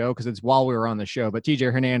on the show, because it's while we were on the show. But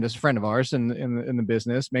TJ Hernandez, a friend of ours in the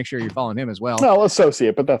business, make sure you're following him as well. No,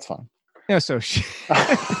 associate, but that's fine. Yeah, so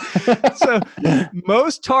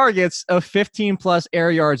most targets of 15 plus air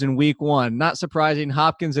yards in week 1. Not surprising.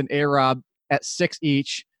 Hopkins and A-Rob at 6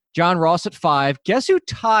 each. John Ross at 5. Guess who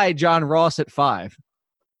tied John Ross at 5?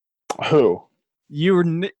 Who?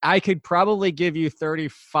 I could probably give you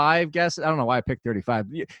 35 guesses. I don't know why I picked 35.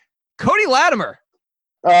 Cody Latimer.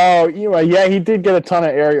 Oh, yeah, he did get a ton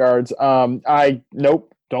of air yards.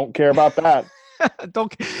 Nope, don't care about that.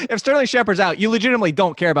 If Sterling Shepard's out, you legitimately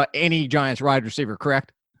don't care about any Giants wide receiver,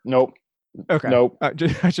 correct? Nope. Okay. Nope.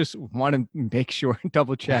 I just want to make sure and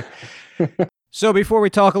double check. So before we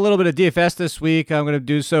talk a little bit of DFS this week, I'm going to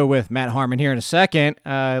do so with Matt Harmon here in a second.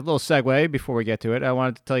 A little segue before we get to it. I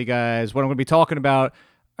wanted to tell you guys what I'm going to be talking about.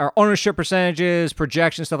 Our ownership percentages,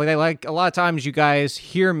 projections, stuff like that. Like, a lot of times you guys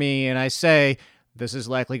hear me and I say, this is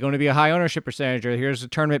likely going to be a high ownership percentage, or here's a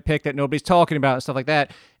tournament pick that nobody's talking about and stuff like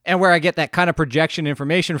that. And where I get that kind of projection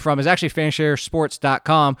information from is actually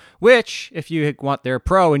fansharesports.com, which, if you want their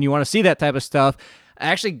pro and you want to see that type of stuff, I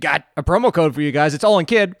actually got a promo code for you guys. It's all in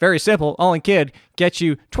kid. Very simple. All in kid gets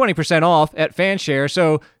you 20% off at Fanshare.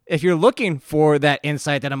 So if you're looking for that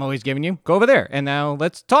insight that I'm always giving you, go over there. And now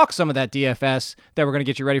let's talk some of that DFS that we're going to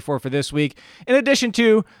get you ready for this week, in addition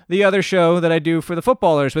to the other show that I do for the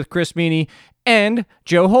footballers with Chris Meany and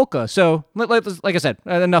Joe Holka. So like I said,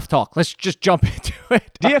 enough talk. Let's just jump into it.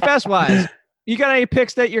 DFS-wise, you got any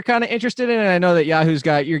picks that you're kind of interested in? And I know that Yahoo's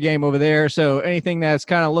got your game over there. So anything that's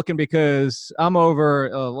kind of looking, because I'm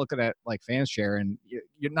over looking at like Fanshare, and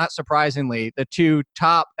you're not surprisingly, the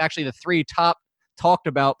 3 top talked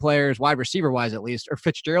about players, wide receiver wise at least, are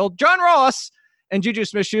Fitzgerald, John Ross, and Juju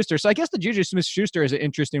Smith-Schuster. So I guess the Juju Smith-Schuster is an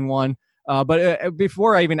interesting one. But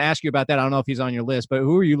before I even ask you about that, I don't know if he's on your list, but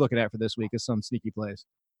who are you looking at for this week as some sneaky plays?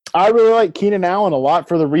 I really like Keenan Allen a lot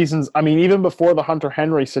for the reasons, I mean, even before the Hunter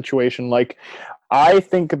Henry situation, like, I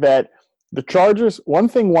think that the Chargers, one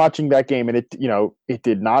thing watching that game, and it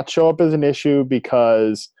did not show up as an issue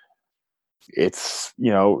because it's,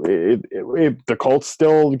 the Colts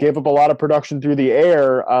still gave up a lot of production through the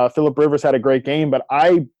air. Phillip Rivers had a great game, but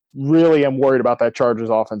I really am worried about that Chargers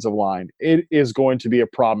offensive line. It is going to be a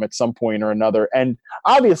problem at some point or another. And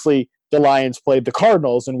obviously the Lions played the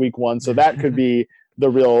Cardinals in week 1, so that could be the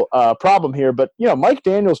real problem here. But, Mike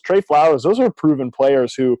Daniels, Trey Flowers, those are proven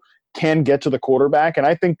players who can get to the quarterback. And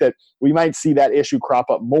I think that we might see that issue crop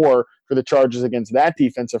up more for the Chargers against that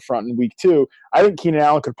defensive front in week 2. I think Keenan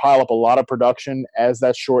Allen could pile up a lot of production as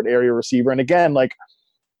that short area receiver. And again, like,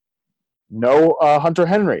 no Hunter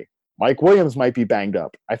Henry. Mike Williams might be banged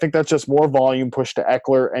up. I think that's just more volume pushed to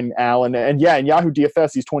Eckler and Allen. And yeah, in Yahoo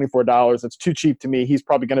DFS, he's $24. That's too cheap to me. He's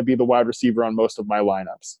probably going to be the wide receiver on most of my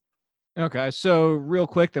lineups. Okay, so real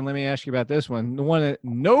quick, then let me ask you about this one. The one that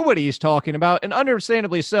nobody's talking about, and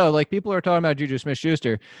understandably so. Like, people are talking about Juju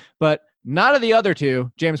Smith-Schuster, but Not of the other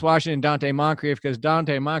two, James Washington and Dante Moncrief, because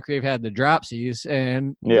Dante Moncrief had the dropsies.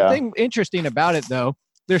 And the thing interesting about it, though,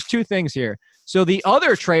 there's two things here. So the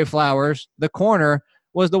other Trey Flowers, the corner,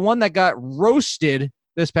 was the one that got roasted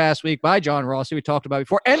this past week by John Ross, who we talked about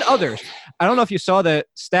before, and others. I don't know if you saw the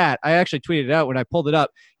stat. I actually tweeted it out when I pulled it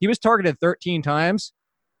up. He was targeted 13 times.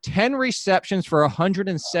 10 receptions for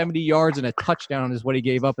 170 yards and a touchdown is what he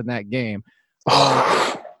gave up in that game.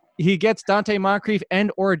 He gets Dante Moncrief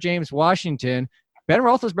and or James Washington. Ben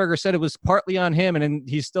Roethlisberger said it was partly on him, and then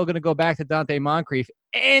he's still going to go back to Dante Moncrief.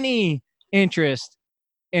 Any interest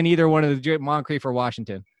in either one of the Moncrief or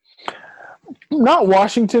Washington? Not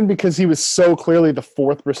Washington, because he was so clearly the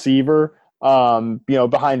fourth receiver,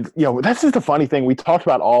 behind, that's just the funny thing. We talked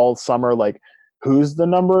about all summer, like, who's the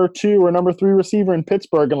number 2 or number 3 receiver in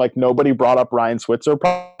Pittsburgh? And like nobody brought up Ryan Switzer,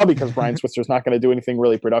 probably because Ryan Switzer's not going to do anything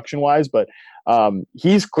really production wise, but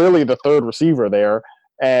he's clearly the third receiver there.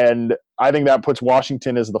 And I think that puts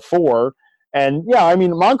Washington as the 4. And yeah, I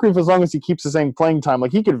mean, Moncrief, as long as he keeps the same playing time,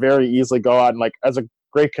 like he could very easily go out and like as a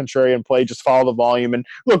great contrarian play, just follow the volume. And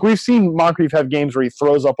look, we've seen Moncrief have games where he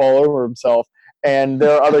throws up all over himself. And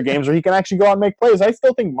there are other games where he can actually go out and make plays. I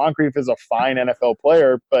still think Moncrief is a fine NFL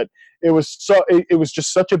player, but it was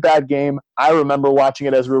just such a bad game. I remember watching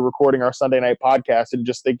it as we were recording our Sunday night podcast and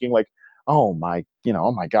just thinking like, oh my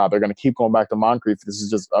God, they're going to keep going back to Moncrief. This is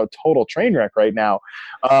just a total train wreck right now.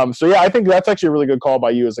 So yeah, I think that's actually a really good call by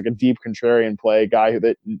you as like a deep contrarian play guy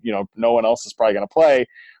that, no one else is probably going to play.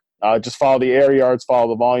 Just follow the air yards, follow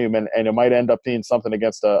the volume, and it might end up being something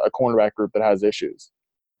against a cornerback group that has issues.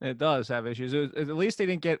 It does have issues. At least they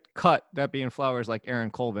didn't get cut, that being Flowers, like Aaron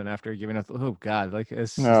Colvin after giving up. Oh God, like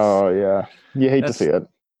it's. Oh yeah, you hate to see it.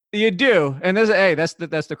 You do, and that's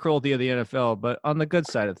the cruelty of the NFL. But on the good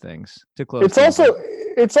side of things, to close.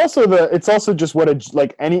 It's also just what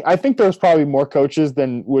I think there's probably more coaches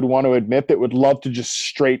than would want to admit that would love to just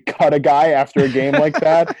straight cut a guy after a game like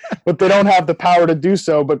that, but they don't have the power to do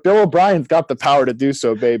so. But Bill O'Brien's got the power to do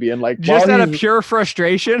so, baby, and like just out of pure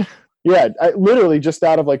frustration. Yeah, literally just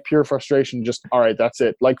out of like pure frustration, just all right, that's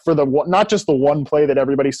it. Like for not just the one play that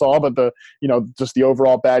everybody saw, but just the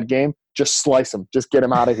overall bad game. Just slice him, just get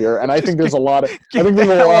him out of here. And I think there's a lot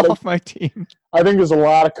of my team. I think there's a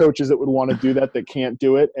lot of coaches that would want to do that can't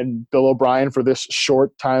do it. And Bill O'Brien, for this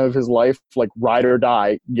short time of his life, like ride or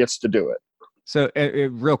die, gets to do it. So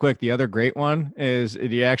real quick, the other great one is, do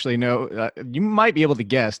you actually know, you might be able to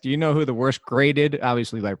guess, do you know who the worst graded,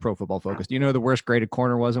 obviously like Pro Football Focus, do you know who the worst graded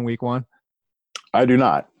corner was in week 1? I do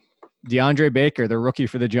not. DeAndre Baker, the rookie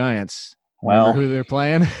for the Giants. Well, remember who they're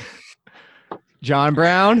playing? John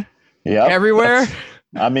Brown. Yeah. Everywhere.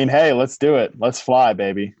 I mean, hey, let's do it. Let's fly,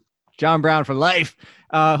 baby. John Brown for life.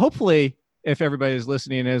 Hopefully, if everybody's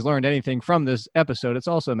listening and has learned anything from this episode, it's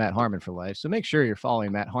also Matt Harmon for life. So make sure you're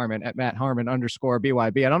following Matt Harmon at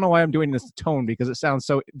 @MattHarmon_BYB. I don't know why I'm doing this tone because it sounds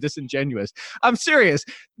so disingenuous. I'm serious.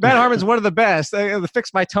 Matt Harmon's one of the best. I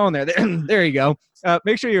fix my tone there. There you go.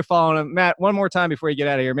 Make sure you're following him. Matt, one more time before you get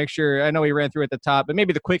out of here. Make sure, I know we ran through at the top, but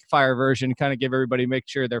maybe the quick fire version, kind of give everybody, make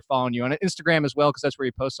sure they're following you on Instagram as well, because that's where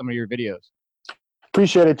you post some of your videos.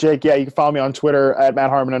 Appreciate it, Jake. Yeah, you can follow me on Twitter at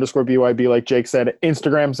 @MattHarmon_BYB. Like Jake said,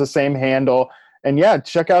 Instagram's the same handle. And yeah,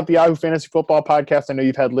 check out the Yahoo Fantasy Football podcast. I know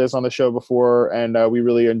you've had Liz on the show before, and we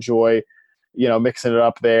really enjoy, mixing it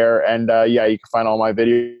up there. And yeah, you can find all my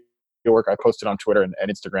video work I posted on Twitter and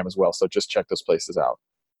Instagram as well. So just check those places out.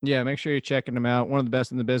 Yeah, make sure you're checking them out. One of the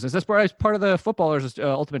best in the business. That's part of the Footballers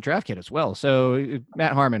Ultimate Draft Kit as well. So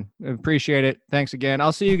Matt Harmon, appreciate it. Thanks again.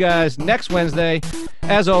 I'll see you guys next Wednesday.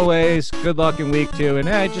 As always, good luck in week 2. And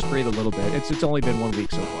just breathe a little bit. It's only been 1 week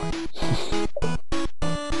so far.